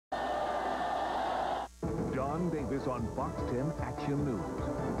John Davis on Fox 10 Action News.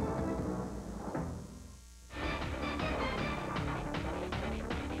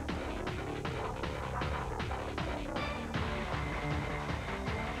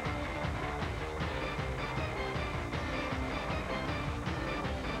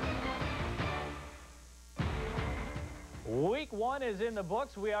 Week 1 is in the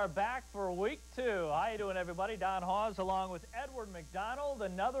books. We are back for week 2. How you doing, everybody? Don Hawes along with Edward McDonald.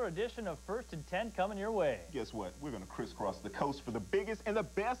 Another edition of First and 10 coming your way. Guess what? We're going to crisscross the coast for the biggest and the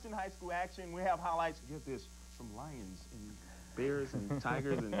best in high school action. We have highlights, get this, from Lions and Bears and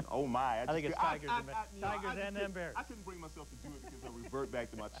Tigers and oh my. I think it's Tigers and then Bears. I couldn't bring myself to do it because I revert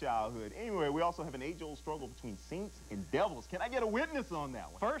back to my childhood. Anyway, we also have an age-old struggle between Saints and Devils. Can I get a witness on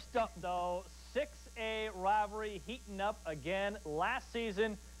that one? First up, though, 6A rivalry heating up again. Last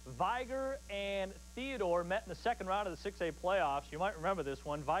season, Viger and Theodore met in the second round of the 6A playoffs. You might remember this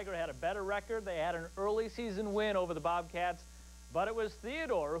one. Viger had a better record. They had an early season win over the Bobcats, but it was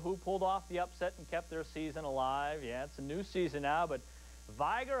Theodore who pulled off the upset and kept their season alive. Yeah, it's a new season now, but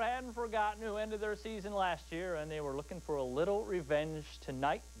Viger hadn't forgotten who ended their season last year, and they were looking for a little revenge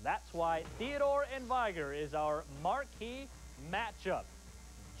tonight. That's why Theodore and Viger is our marquee matchup.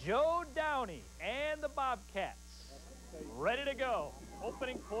 Joe Downey and the Bobcats ready to go.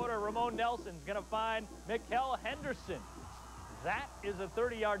 Opening quarter, Ramon Nelson's going to find Mikkel Henderson. That is a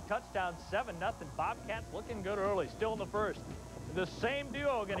 30-yard touchdown, 7-0. Bobcats looking good early, still in the first. The same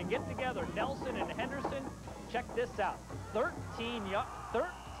duo going to get together, Nelson and Henderson. Check this out, 13-0.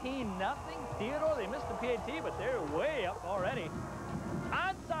 Theodore, they missed the PAT, but they're way up already.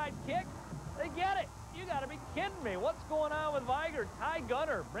 Onside kick, they get it. You got to be kidding me. What's going on with Viger? Ty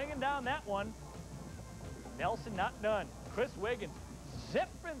Gunner bringing down that one. Nelson not done. Chris Wiggins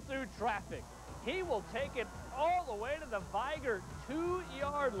zipping through traffic. He will take it all the way to the Viger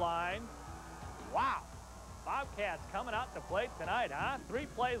 2-yard line. Wow. Bobcats coming out to play tonight, huh? 3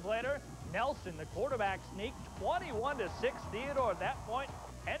 plays later, Nelson, the quarterback sneak, 21-6. Theodore at that point.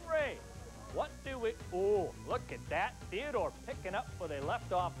 Henry, what do we... Oh, look at that. Theodore picking up where they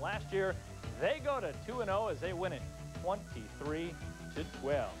left off last year. They go to 2-0 as they win it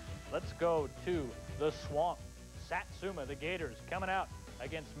 23-12. Let's go to the Swamp. Satsuma, the Gators, coming out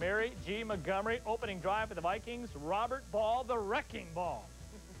against Mary G. Montgomery. Opening drive for the Vikings. Robert Ball, the wrecking ball.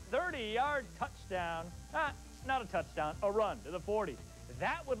 30-yard touchdown. Not a touchdown, a run to the 40.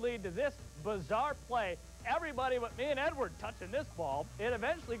 That would lead to this bizarre play. Everybody but me and Edward touching this ball. It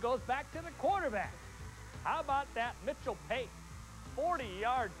eventually goes back to the quarterback. How about that? Mitchell Pate,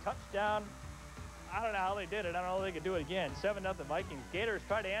 40-yard touchdown. I don't know how they did it. I don't know if they could do it again. 7-0 Vikings. Gators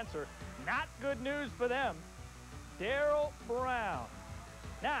try to answer. Not good news for them. Darrell Brown.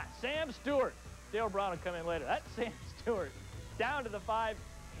 Sam Stewart. Darrell Brown will come in later. That's Sam Stewart. Down to the 5.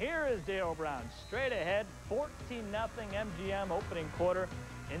 Here is Darrell Brown. Straight ahead. 14-0 MGM opening quarter.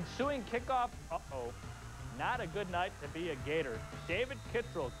 Ensuing kickoff. Uh-oh. Not a good night to be a Gator. David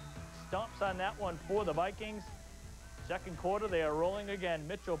Kittrell stomps on that one for the Vikings. Second quarter, they are rolling again.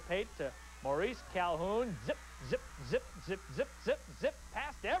 Mitchell Pate to Maurice Calhoun. Zip, zip, zip, zip, zip, zip, zip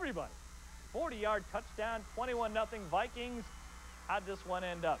past everybody. 40-yard touchdown, 21-0 Vikings. How'd this one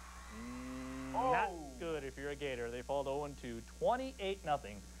end up? Not good if you're a Gator. They fall to 0-2, 28-0,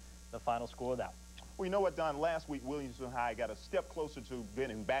 the final score of that. Well, you know what, Don? Last week, Williamson High got a step closer to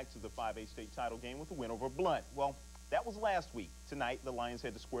getting back to the 5A state title game with a win over Blunt. Well, that was last week. Tonight, the Lions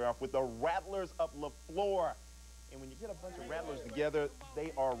had to square off with the Rattlers of LaFleur. And when you get a bunch of Rattlers together,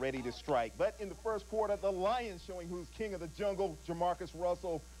 they are ready to strike. But in the first quarter, the Lions showing who's king of the jungle. Jamarcus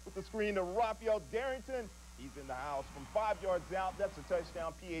Russell with the screen to Raphael Darrington. He's in the house from 5 yards out. That's a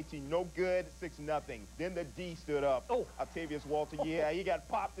touchdown. PAT, no good. 6-0. Then the D stood up. Octavius Walter, yeah, he got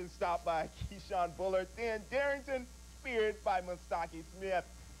popped and stopped by Keyshawn Bullard. Then Darrington speared by Mustaki Smith.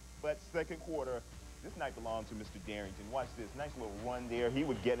 But second quarter, this night belonged to Mr. Darrington. Watch this. Nice little run there. He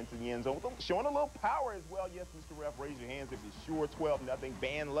would get into the end zone. Showing a little power as well. Yes, Mr. Ref, raise your hands if you're sure. 12-0.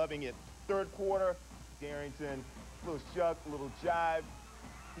 Band loving it. Third quarter, Darrington, little shuck, little jive.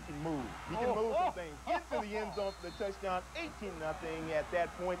 He can move. He can move some things. Get to the end zone for the touchdown. 18-0 at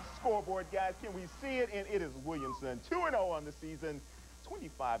that point. Scoreboard, guys. Can we see it? And it is Williamson. 2-0 on the season.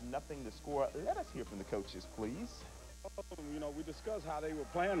 25-0 the score. Let us hear from the coaches, please. You know, we discussed how they were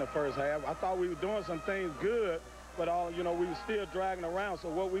playing the first half. I thought we were doing some things good, but you know, we were still dragging around. So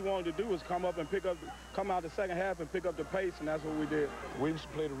what we wanted to do was come out the second half and pick up the pace, and that's what we did. Williamson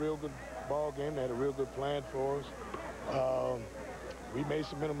played a real good ball game. They had a real good plan for us. We made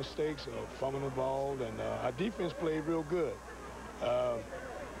some mental mistakes, fumbling the ball, and our defense played real good.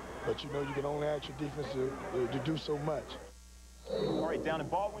 But you know, you can only ask your defense to do so much. All right, down in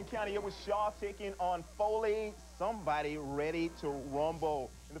Baldwin County, it was Shaw taking on Foley. Somebody ready to rumble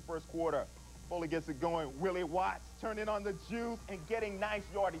in the first quarter. Foley gets it going. Willie Watts turning on the juice and getting nice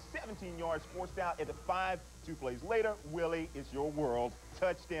yardage. 17 yards forced out at the 5. 2 plays later, Willie is your world.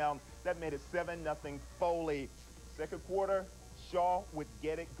 Touchdown. That made it 7-0 Foley. Second quarter, Shaw would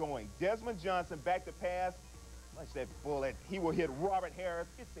get it going. Desmond Johnson back to pass. Watch that bullet. He will hit Robert Harris.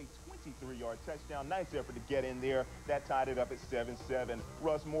 It's a 23-yard touchdown. Nice effort to get in there. That tied it up at 7-7.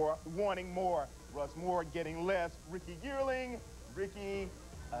 Russ Moore wanting more. Russ Moore getting less. Ricky Yearling. Ricky,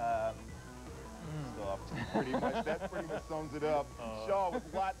 stuffed. That pretty much sums it up. Shaw with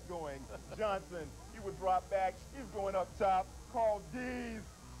Watts going. Johnson, he would drop back. He's going up top. Carl Dees.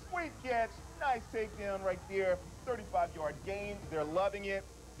 Sweet catch. Nice takedown right there. 35-yard gain. They're loving it.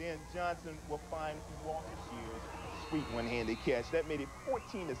 Then Johnson will find Walker Shields. Sweet one-handed catch. That made it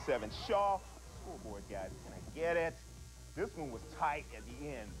 14-7. Shaw, scoreboard guys, can I get it? This one was tight at the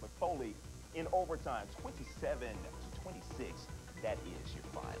end, but Foley in overtime, 27-26. That is your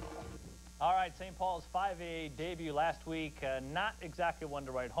final. All right, St. Paul's 5A debut last week, not exactly one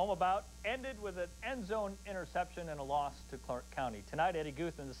to write home about. Ended with an end zone interception and a loss to Clark County. Tonight, Eddie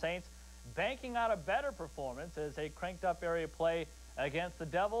Guth and the Saints banking out a better performance as they cranked up area play against the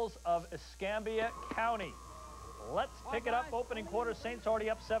Devils of Escambia County. Let's pick it up. Opening quarter, Saints already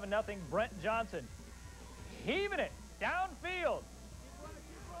up 7-0. Brent Johnson heaving it downfield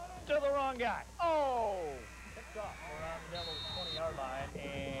to the wrong guy. Oh! Picked off around the Devils' 20-yard line,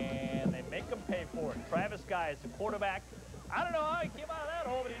 and they make him pay for it. Travis Guy is the quarterback. I don't know how he came out of that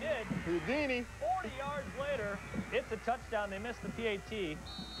hole, but he did. Houdini. 40 yards later, it's a touchdown. They missed the PAT.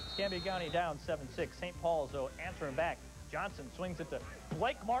 Escambia County down 7-6. St. Paul's, though, answering back. Johnson swings it to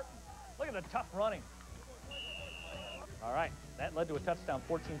Blake Martin. Look at the tough running. All right, that led to a touchdown,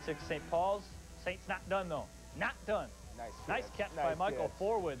 14-6 St. Paul's. Saints not done, though. Not done. Nice catch by Michael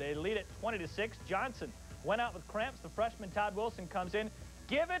Forwood. They lead it 20-6. Johnson went out with cramps. The freshman Todd Wilson comes in.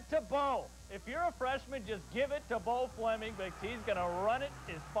 Give it to Bo. If you're a freshman, just give it to Bo Fleming because he's going to run it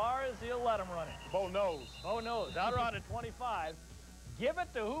as far as he'll let him run it. Bo knows. Bo knows. Out around at 25. Give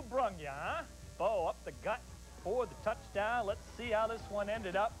it to who brung you, huh? Bo up the gut for the touchdown. Let's see how this one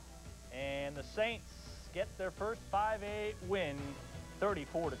ended up. And the Saints get their first 5A win,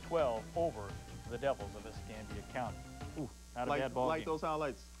 34-12 over the Devils of Escambia County. Ooh, not a bad ball game. Those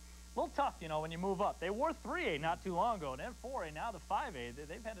highlights. A little tough, you know, when you move up. They were 3A not too long ago, and then 4A, now the 5A.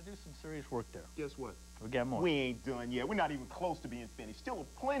 They've had to do some serious work there. Guess what? We got more. We ain't done yet. We're not even close to being finished. Still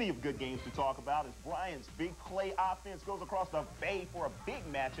plenty of good games to talk about as Bryant's big play offense goes across the bay for a big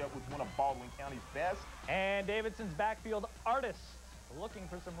matchup with one of Baldwin County's best. And Davidson's backfield artists looking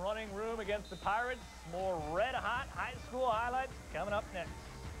for some running room against the Pirates. More red-hot high school highlights coming up next.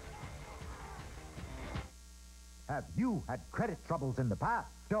 Have you had credit troubles in the past?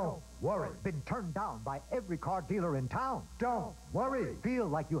 Don't worry. Been turned down by every car dealer in town? Don't worry. Feel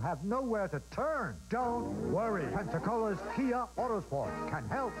like you have nowhere to turn? Don't worry. Pensacola's Kia Autosport can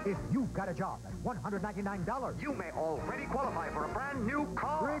help. If you've got a job at $199, you may already qualify for a brand new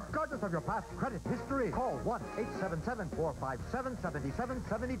car. Regardless of your past credit history, call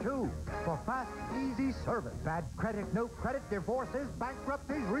 1-877-457-7772 for fast, easy service. Bad credit, no credit, divorces,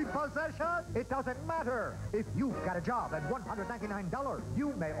 bankruptcies, repossession. It doesn't matter. If you've got a job at $199,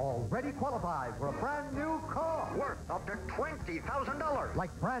 you may already qualify for a brand new car worth up to $20,000.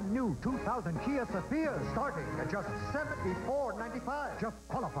 Like brand new 2000 Kia Sophia starting at just $74.95. Just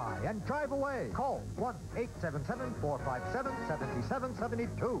qualify and drive away. Call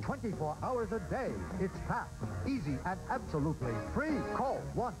 1-877-457-7772. 24 hours a day. It's fast, easy, and absolutely free. Call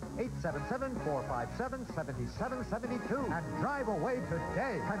 1-877-457-7772 and drive away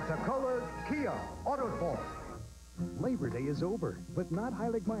today. Pensacola's Kia Autosport. Labor Day is over, but not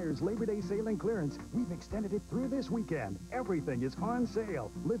Heilig Meyer's Labor Day sale and clearance. We've extended it through this weekend. Everything is on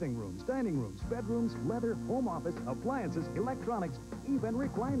sale. Living rooms, dining rooms, bedrooms, leather, home office, appliances, electronics, even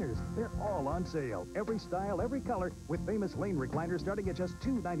recliners. They're all on sale. Every style, every color, with famous Lane recliners starting at just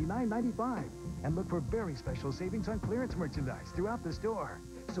 $299.95. And look for very special savings on clearance merchandise throughout the store.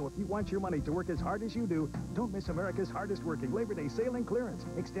 So if you want your money to work as hard as you do, don't miss America's hardest working Labor Day sale and clearance.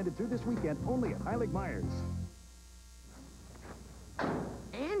 Extended through this weekend only at Heilig Meyer's.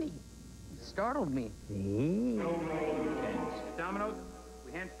 Andy, you startled me. At Domino's,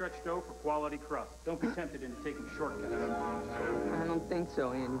 we hand-stretch dough for quality crust. Don't be tempted into taking shortcuts. I don't think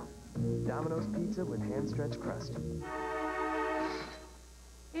so, Andy. Domino's pizza with hand-stretched crust.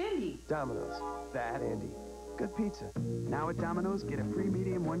 Andy. Domino's. That Andy. Good pizza. Now at Domino's, get a free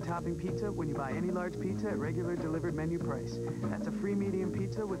medium one-topping pizza when you buy any large pizza at regular delivered menu price. That's a free medium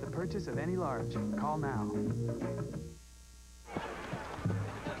pizza with the purchase of any large. Call now.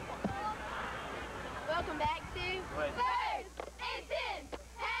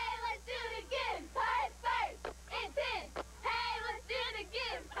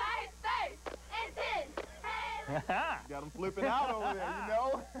 flipping out over there, you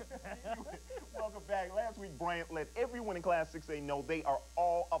know? Welcome back. Last week, Bryant let everyone in Class 6A know they are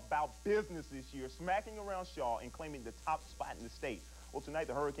all about business this year, smacking around Shaw and claiming the top spot in the state. Well, tonight,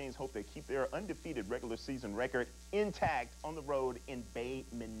 the Hurricanes hope they keep their undefeated regular season record intact on the road in Bay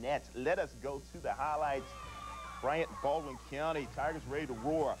Minette. Let us go to the highlights. Bryant, Baldwin County, Tigers ready to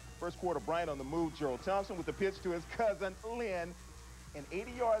roar. First quarter, Bryant on the move. Gerald Thompson with the pitch to his cousin, Lynn. And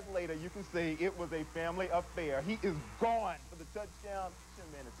 80 yards later, you can say it was a family affair. He is gone for the touchdown.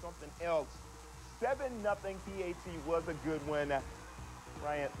 Man, it's something else. 7-0 PAT was a good one.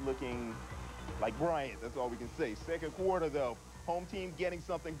 Bryant looking like Bryant, that's all we can say. Second quarter, though, home team getting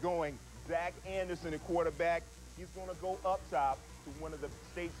something going. Zach Anderson at quarterback. He's going to go up top to one of the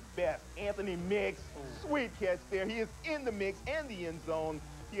state's best, Anthony Mix. Sweet catch there. He is in the mix and the end zone.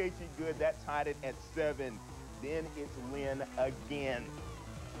 PAT good. That tied it at 7. Then it's Lynn again.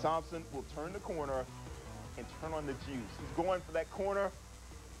 Thompson will turn the corner and turn on the juice. He's going for that corner.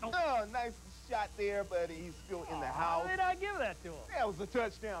 Oh, nice shot there, but he's still in the house. How did I give that to him? That was a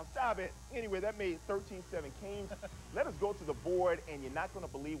touchdown. Stop it. Anyway, that made 13-7 Canes. Let us go to the board, and you're not going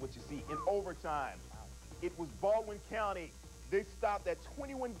to believe what you see. In overtime, it was Baldwin County. They stopped that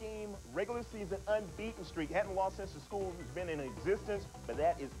 21-game regular season unbeaten streak. Hadn't lost since the school has been in existence, but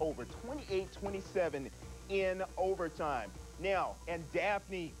that is over 28-27 in overtime. Now, and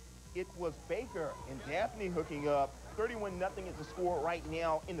Daphne, it was Baker and Daphne hooking up. 31-0 is the score right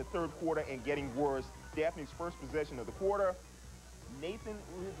now in the third quarter and getting worse. Daphne's first possession of the quarter. Nathan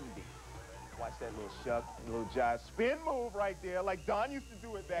Lisenby. Watch that little shuck, little jive spin move right there, like Don used to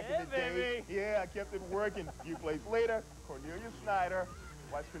do it back in the day. Yeah, I kept it working. A few plays later, Cornelius Snyder.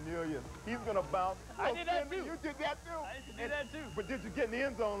 Watch Cornelius. He's going to bounce. I did that too. You did that too. I did that too. But did you get in the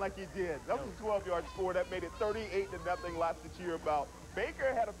end zone like you did? That was a 12-yard score. That made it 38-0. Lots to cheer about.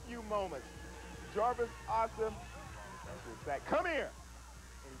 Baker had a few moments. Jarvis Awesome. Back. Come here.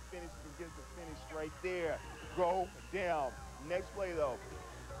 And he finished, he gets the finish right there. Go down. Next play, though.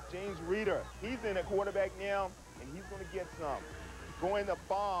 James Reeder. He's in at quarterback now, and he's going to get some. Going to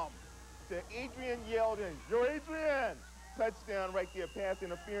bomb to Adrian Yeldon. Yo, Adrian! Touchdown right there. Pass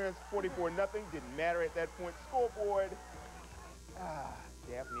interference. 44-0. Didn't matter at that point. Scoreboard.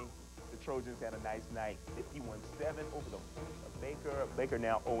 Daphne. The Trojans had a nice night. 51-7 over the Hornets of Baker. Baker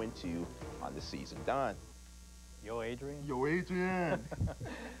now 0-2 on the season. Don. Yo, Adrian. Yo, Adrian.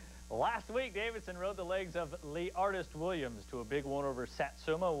 Last week, Davidson rode the legs of Lee Artist Williams to a big win over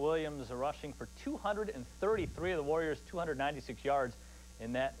Satsuma. Williams rushing for 233 of the Warriors, 296 yards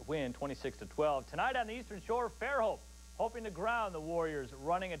in that win, 26-12. Tonight on the Eastern Shore, Fairhope hoping to ground the Warriors'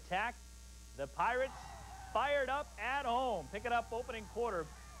 running attack. The Pirates fired up at home. Pick it up opening quarter.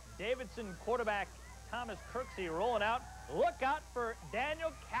 Davidson quarterback Thomas Kirksey rolling out. Look out for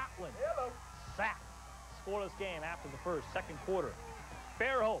Daniel Catlin. Hello. Sack. Scoreless game after the first, second quarter.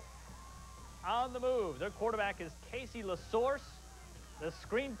 Fairhope on the move. Their quarterback is Casey LaSource. The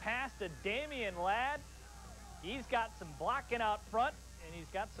screen pass to Damian Ladd. He's got some blocking out front, and he's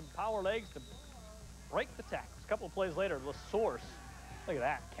got some power legs to break the tackles. A couple of plays later, LaSource, look at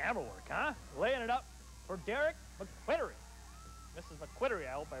that, camera work, huh? Laying it up for Derek McQuittery. Mrs. McQuittery,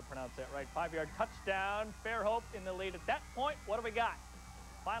 I hope I pronounced that right. 5-yard touchdown. Fairhope in the lead at that point. What do we got?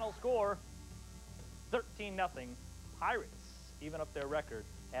 Final score, 13-0. Pirates even up their record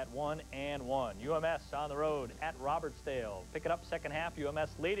at 1-1. UMS on the road at Robertsdale. Pick it up second half.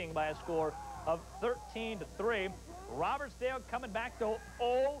 UMS leading by a score of 13-3. Robertsdale coming back to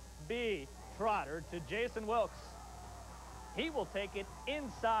O.B. Trotter to Jason Wilkes. He will take it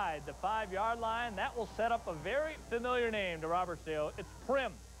inside the 5-yard line. That will set up a very familiar name to Robertsdale. It's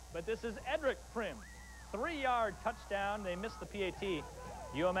Prim, but this is Edric Prim. 3-yard touchdown. They missed the PAT.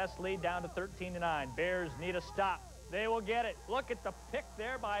 UMS lead down to 13-9. Bears need a stop. They will get it. Look at the pick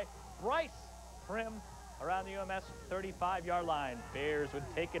there by Bryce Prim around the UMS 35-yard line. Bears would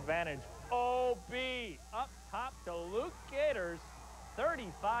take advantage. O.B. up top to Luke Gators.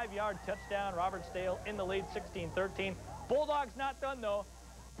 35-yard touchdown. Robertsdale in the lead, 16-13. Bulldogs not done, though.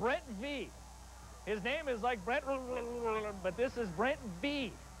 Brent V. His name is like Brent, but this is Brent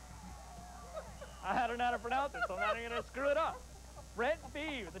V. I don't know how to pronounce it, so I'm not even going to screw it up. Brent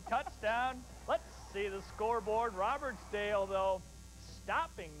V with a touchdown. Let's see the scoreboard. Robertsdale, though,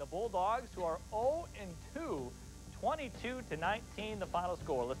 stopping the Bulldogs, who are 0-2, 22-19, the final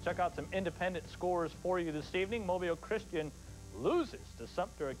score. Let's check out some independent scores for you this evening. Mobile Christian loses to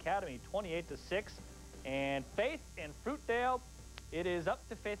Sumter Academy 28-6. And Faith and Fruitdale, it is up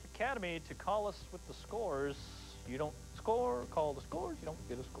to Faith Academy to call us with the scores. You don't score, call the scores, you don't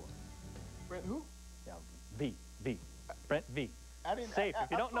get a score. Brent who? Yeah, V. Brent V. Safe.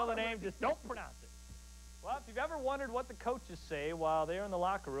 If you don't know the name, just don't pronounce it. Well, if you've ever wondered what the coaches say while they're in the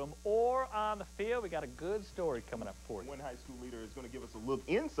locker room or on the field, we got a good story coming up for you. One high school leader is going to give us a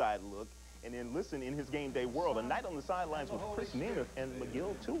inside look, and then listen in his game day world. A night on the sidelines with Chris Nemeth and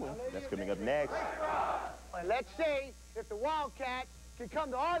McGill Tulin. That's coming up next. And let's see if the Wildcats can come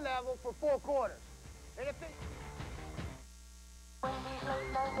to our level for 4 quarters. And if they...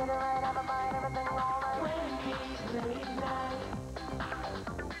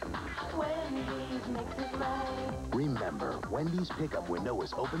 Remember, Wendy's pickup window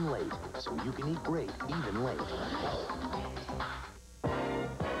is open late, so you can eat great even late.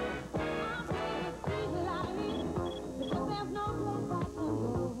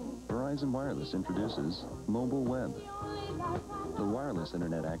 Verizon Wireless introduces Mobile Web. The wireless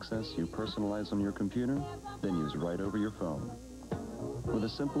internet access you personalize on your computer, then use right over your phone. With a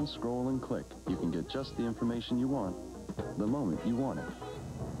simple scroll and click, you can get just the information you want, the moment you want it.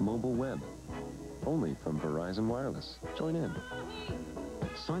 Mobile Web. Only from Verizon Wireless. Join in.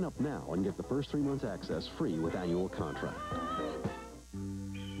 Sign up now and get the first 3 months access free with annual contract.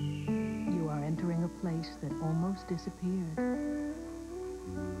 You are entering a place that almost disappeared.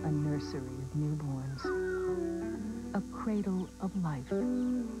 A nursery of newborns. A cradle of life.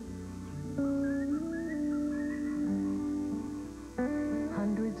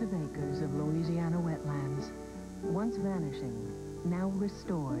 Hundreds of acres of Louisiana wetlands, once vanishing, now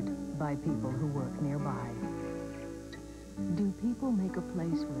restored by people who work nearby. Do people make a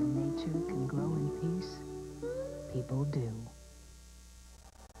place where nature can grow in peace? People do.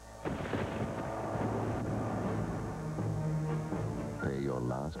 Pay your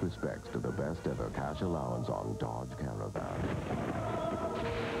last respects to the best ever cash allowance on Dodge Caravan.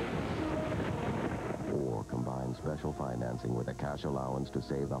 Or combine special financing with a cash allowance to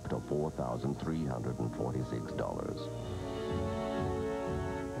save up to $4,346.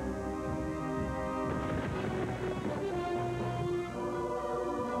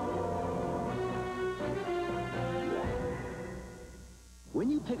 When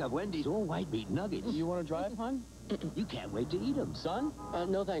you pick up Wendy's all-white meat nuggets... You want to drive, hon? You can't wait to eat them. Son?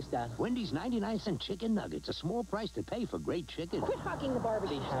 No thanks, Dad. Wendy's 99-cent chicken nuggets, a small price to pay for great chicken. Quit hocking the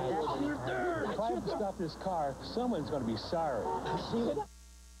barbecue. If I have to stop this car, someone's going to be sorry.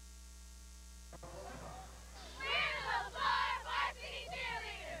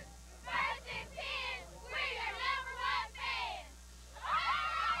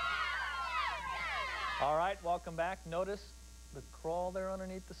 All right, welcome back. Notice the crawl there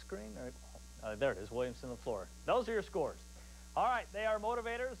underneath the screen. There it is, Williamson on the floor. Those are your scores. All right, they are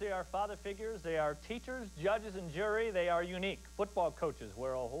motivators, they are father figures, they are teachers, judges, and jury. They are unique. Football coaches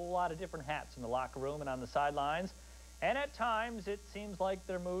wear a whole lot of different hats in the locker room and on the sidelines. And at times, it seems like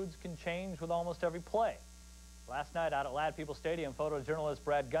their moods can change with almost every play. Last night out at Ladd People Stadium, photojournalist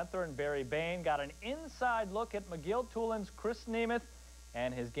Brad Gunther and Barry Bain got an inside look at McGill Tulin's Chris Nemeth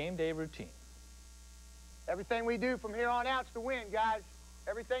and his game day routine. Everything we do from here on out is to win, guys.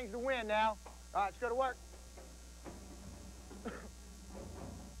 Everything's to win now. All right, let's go to work.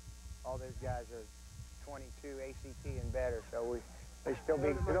 All those guys are 22 ACT and better, so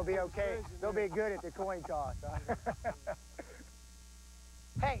it'll be okay. They'll be good at the coin toss.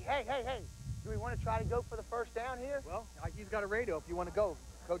 Hey. Do we want to try to go for the first down here? Well, he's got a radio if you want to go.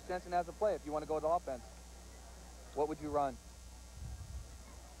 Coach Jensen has a play if you want to go to offense. What would you run?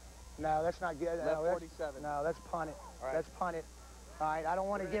 No, that's not good. Left 47. No, let's punt it. All right. Let's punt it. All right, I don't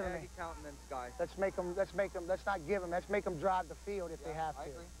want to give them. Countenance guy. Let's make them. Let's not give them. Let's make them drive the field if they have to. I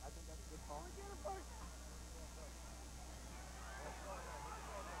agree. I think that's a good call.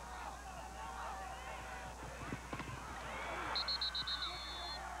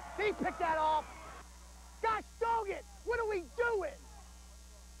 He picked that off. Gosh dog it! What are we doing?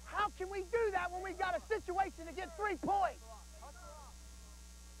 How can we do that when we got a situation to get 3 points?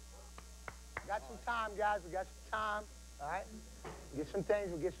 Got some time, guys. We got some time. All right? We'll get some things.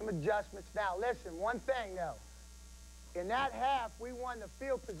 We'll get some adjustments. Now, listen, one thing, though. In that half, we won the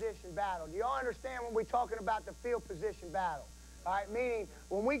field position battle. Do y'all understand when we're talking about the field position battle? All right? Meaning,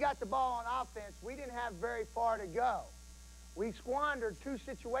 when we got the ball on offense, we didn't have very far to go. We squandered 2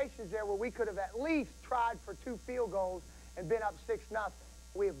 situations there where we could have at least tried for 2 field goals and been up 6-0.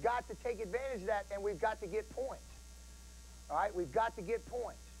 We have got to take advantage of that, and we've got to get points. All right? We've got to get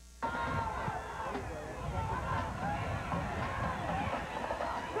points.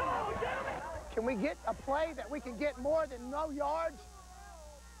 Can we get a play that we can get more than no yards?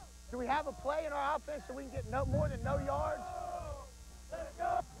 Do we have a play in our offense so we can get more than no yards?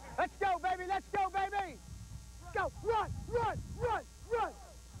 Let's go, baby. Let's go, baby. Go. Run.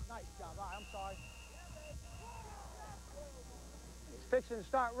 Nice job. All right, I'm sorry. He's fixing to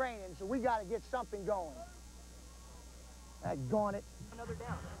start raining, so we got to get something going. Daggone it. Another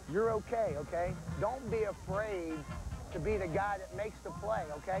down. You're okay, okay? Don't be afraid to be the guy that makes the play,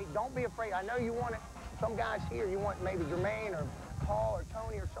 okay? Don't be afraid. I know you want it. Some guys here, you want maybe Jermaine or Paul or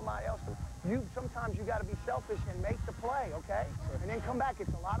Tony or somebody else. Sometimes you got to be selfish and make the play, okay? And then come back.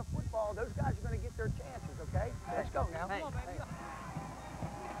 It's a lot of football. Those guys are going to get their chances, okay? Let's go now. Hey. Come on, baby.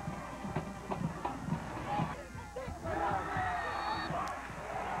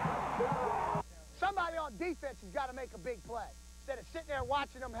 Somebody on defense has got to make a big play. Instead of sitting there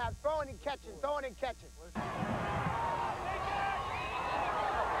watching them have throwing and catching. I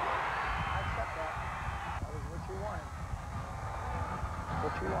accept that. That was what you wanted.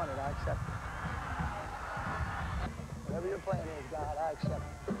 What you wanted, I accept it. Whatever your plan is, God, I accept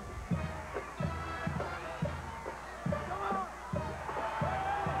it.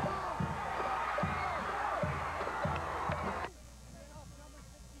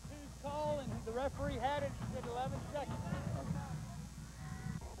 Call, and the referee had it at 11 seconds.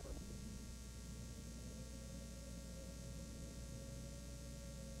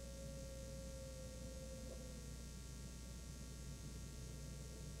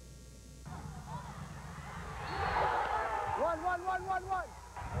 One.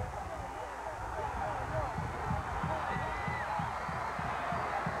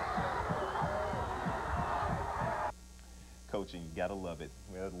 Coaching, you gotta love it.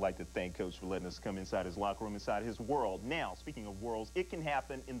 I'd like to thank Coach for letting us come inside his locker room, inside his world. Now, speaking of worlds, it can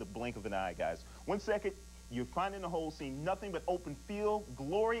happen in the blink of an eye, guys. 1 second, you're finding the whole scene, nothing but open field,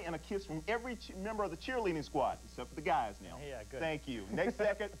 glory, and a kiss from every member of the cheerleading squad, except for the guys now. Yeah, good. Thank you. Next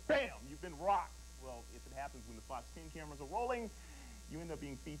second, bam, you've been rocked. Well, if it happens when the Fox 10 cameras are rolling, you end up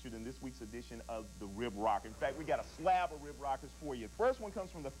being featured in this week's edition of the Rib Rock. In fact, we got a slab of Rib Rockers for you. First one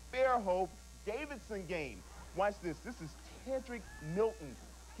comes from the Fairhope Davidson game. Watch this. This is Tedrick Milton.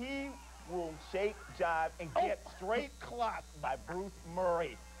 He will shake, jive, and get straight clocked by Bruce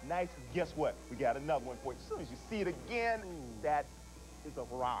Murray. Nice. Guess what? We got another one for you. As soon as you see it again, that is a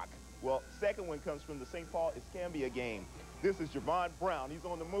rock. Well, second one comes from the St. Paul Escambia game. This is Javon Brown. He's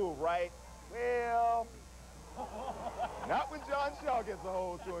on the move, right? Well, not when John Shaw gets a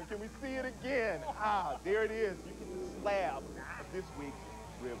hold to him. Can we see it again? Ah, there it is. You get the slab of this week's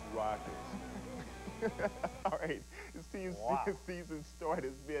Rib Rockers. All right, this team's season start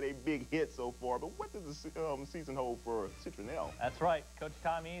has been a big hit so far, but what does the season hold for Citronelle? That's right. Coach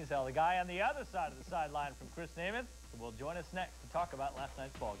Tom Ezel, the guy on the other side of the sideline from Chris Namath, will join us next to talk about last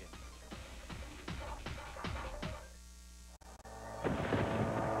night's ballgame.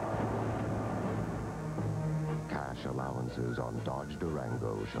 Cash allowances on Dodge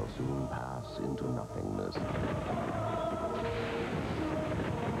Durango shall soon pass into nothingness.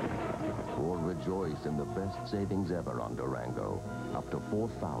 Or rejoice in the best savings ever on Durango, up to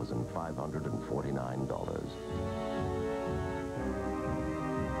 $4,549.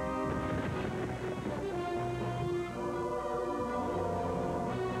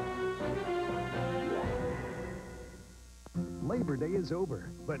 Labor Day is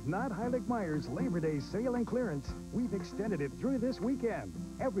over, but not Heilig Myers Labor Day sale and clearance. We've extended it through this weekend.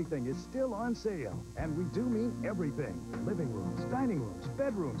 Everything is still on sale, and we do mean everything. Living rooms, dining rooms,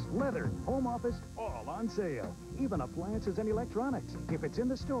 bedrooms, leather, home office, all on sale. Even appliances and electronics. If it's in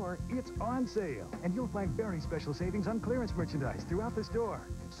the store, it's on sale. And you'll find very special savings on clearance merchandise throughout the store.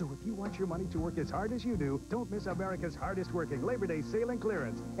 So if you want your money to work as hard as you do, don't miss America's hardest working Labor Day sale and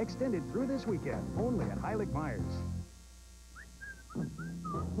clearance. Extended through this weekend, only at Heilig Myers.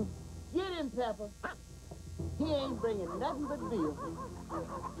 Get him, Pepper. He ain't bringing nothing but beer.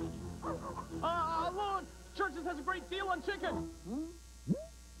 Look! Church's has a great deal on chicken.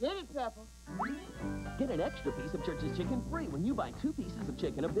 Get it, Pepper. Get an extra piece of Church's chicken free when you buy 2 pieces of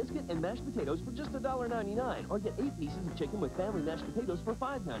chicken, a biscuit, and mashed potatoes for just $1.99. Or get 8 pieces of chicken with family mashed potatoes for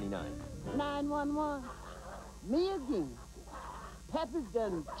 $5.99. 911. Me again. Pepper's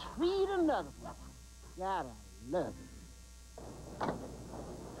done treat another one. Gotta love it.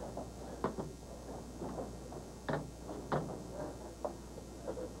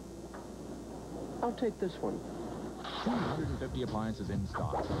 I'll take this one. 250 appliances in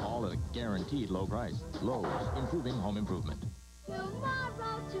stock, all at a guaranteed low price. Lowe's, improving home improvement.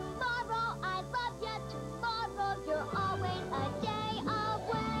 Tomorrow, I love you. Tomorrow, you're always a day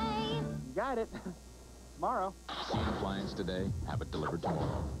away. Got it. Tomorrow. See an appliance today, have it delivered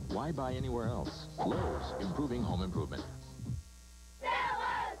tomorrow. Why buy anywhere else? Lowe's, improving home improvement.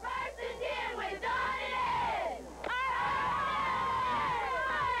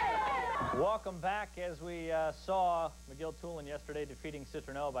 Welcome back. As we saw McGill-Toolen yesterday defeating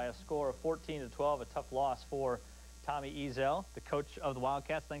Citronelle by a score of 14-12, a tough loss for Tommy Ezel, the coach of the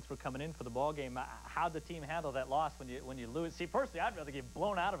Wildcats, thanks for coming in for the ball game. How'd the team handle that loss when you lose? See, personally, I'd rather get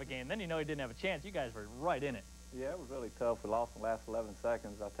blown out of a game. Then you know you didn't have a chance. You guys were right in it. Yeah, it was really tough. We lost in the last 11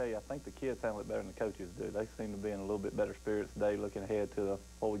 seconds. I tell you, I think the kids handle it better than the coaches do. They seem to be in a little bit better spirits today, looking ahead to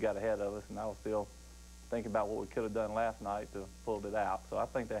what we got ahead of us, and I was still thinking about what we could have done last night to pull it out. So I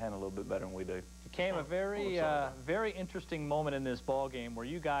think they handle it a little bit better than we do. It came a very interesting moment in this ball game where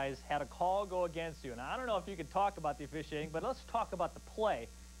you guys had a call go against you. And I don't know if you could talk about the officiating, but let's talk about the play.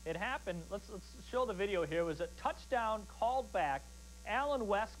 It happened. Let's show the video here. It was a touchdown called back. Alan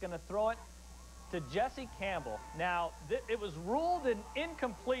West going to throw it to Jesse Campbell. Now, it was ruled an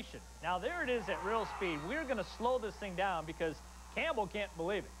incompletion. Now, there it is at real speed. We're going to slow this thing down because Campbell can't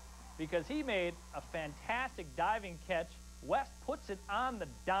believe it, because he made a fantastic diving catch. West puts it on the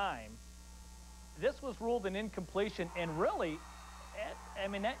dime. This was ruled an incompletion, and really, I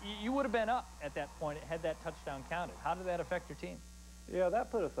mean, you would have been up at that point had that touchdown counted. How did that affect your team? Yeah,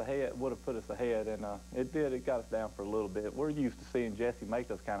 that put us ahead, would have put us ahead, and it did. It got us down for a little bit. We're used to seeing Jesse make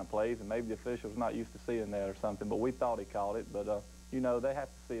those kind of plays, and maybe the official's not used to seeing that or something, but we thought he called it. But, you know, they have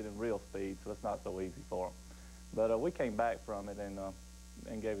to see it in real speed, so it's not so easy for them. But we came back from it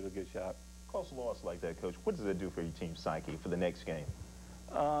and gave it a good shot. Close loss like that, Coach, what does it do for your team's psyche for the next game?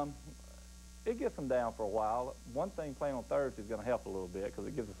 It gets them down for a while. One thing playing on Thursday is going to help a little bit because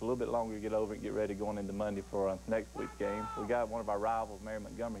it gives us a little bit longer to get over it and get ready going into Monday for next week's game. We got one of our rivals, Mary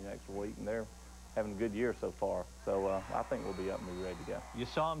Montgomery, next week, and they're having a good year so far. So I think we'll be up and be ready to go. You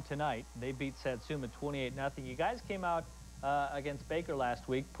saw them tonight. They beat Satsuma 28-0. You guys came out against Baker last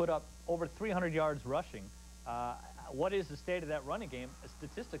week, put up over 300 yards rushing. What is the state of that running game?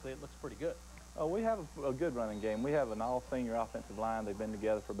 Statistically, it looks pretty good. We have a good running game. We have an all-senior offensive line. They've been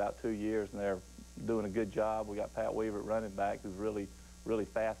together for about 2 years, and they're doing a good job. We got Pat Weaver at running back, who's really, really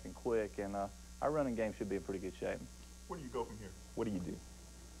fast and quick, and our running game should be in pretty good shape. Where do you go from here? What do you do?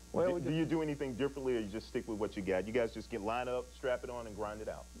 Well, do you do anything differently, or you just stick with what you got? You guys just get lined up, strap it on, and grind it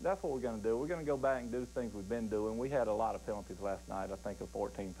out? That's what we're going to do. We're going to go back and do the things we've been doing. We had a lot of penalties last night, I think of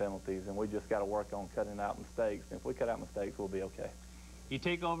 14 penalties, and we just got to work on cutting out mistakes. And if we cut out mistakes, we'll be okay. You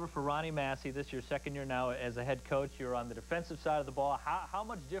take over for Ronnie Massey. This is your second year now as a head coach. You're on the defensive side of the ball. How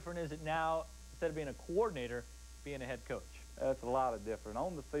much different is it now, instead of being a coordinator, being a head coach? It's a lot of different.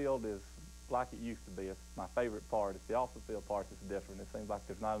 On the field is like it used to be. It's my favorite part. It's the off-the-field part that's different. It seems like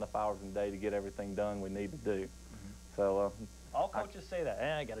there's not enough hours in the day to get everything done we need to do. So all coaches say that.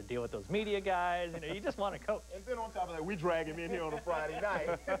 I got to deal with those media guys. You know, you just want to coach. And then on top of that, we drag him in here on a Friday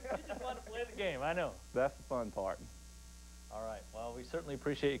night. You just want to play the game. I know. That's the fun part. All right. Well, we certainly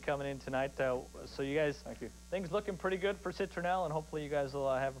appreciate you coming in tonight. So you guys, thank you. Things looking pretty good for Citronelle, and hopefully you guys will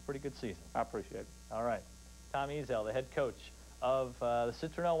have a pretty good season. I appreciate it. All right. Tommy Ezel, the head coach of the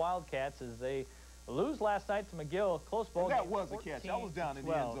Citronelle Wildcats, as they lose last night to McGill. Close ball game. That was a catch. I was down in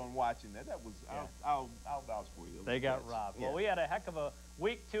the end zone watching that. That was, yeah. I'll vouch for you. They got robbed. Yeah. Well, we had a heck of a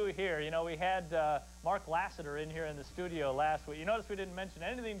week 2 here. You know, we had Mark Lassiter in here in the studio last week. You notice we didn't mention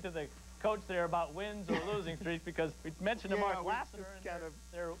anything to the coach there about wins or losing streaks because we mentioned to Mark Lassiter and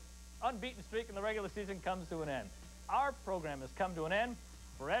their unbeaten streak in the regular season comes to an end. Our program has come to an end.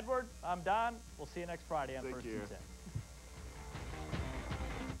 For Edward, I'm Don. We'll see you next Friday on First and 10.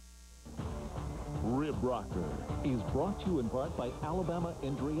 Rib Rocker is brought to you in part by Alabama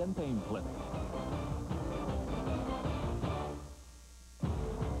Injury and Pain Clinic.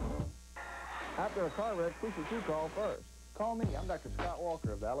 After a car wreck, who should you call first? Call me. I'm Dr. Scott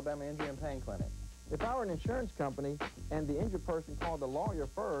Walker of the Alabama Injury and Pain Clinic. If I were an insurance company and the injured person called the lawyer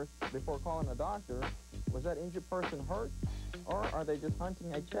first before calling a doctor, was that injured person hurt, or are they just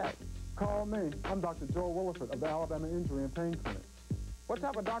hunting a check? Call me. I'm Dr. Joel Williford of the Alabama Injury and Pain Clinic. What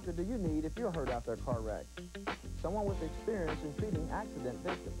type of doctor do you need if you're hurt after a car wreck? Someone with experience in treating accident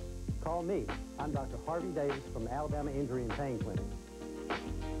victims. Call me. I'm Dr. Harvey Davis from the Alabama Injury and Pain Clinic.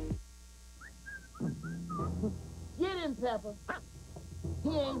 Get him, Pepper. He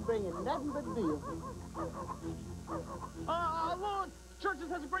ain't bringing nothing but bills. Look! Church's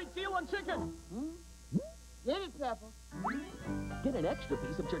has a great deal on chicken. Get it, Pepper. Get an extra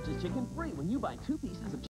piece of Church's chicken free when you buy 2 pieces of chicken.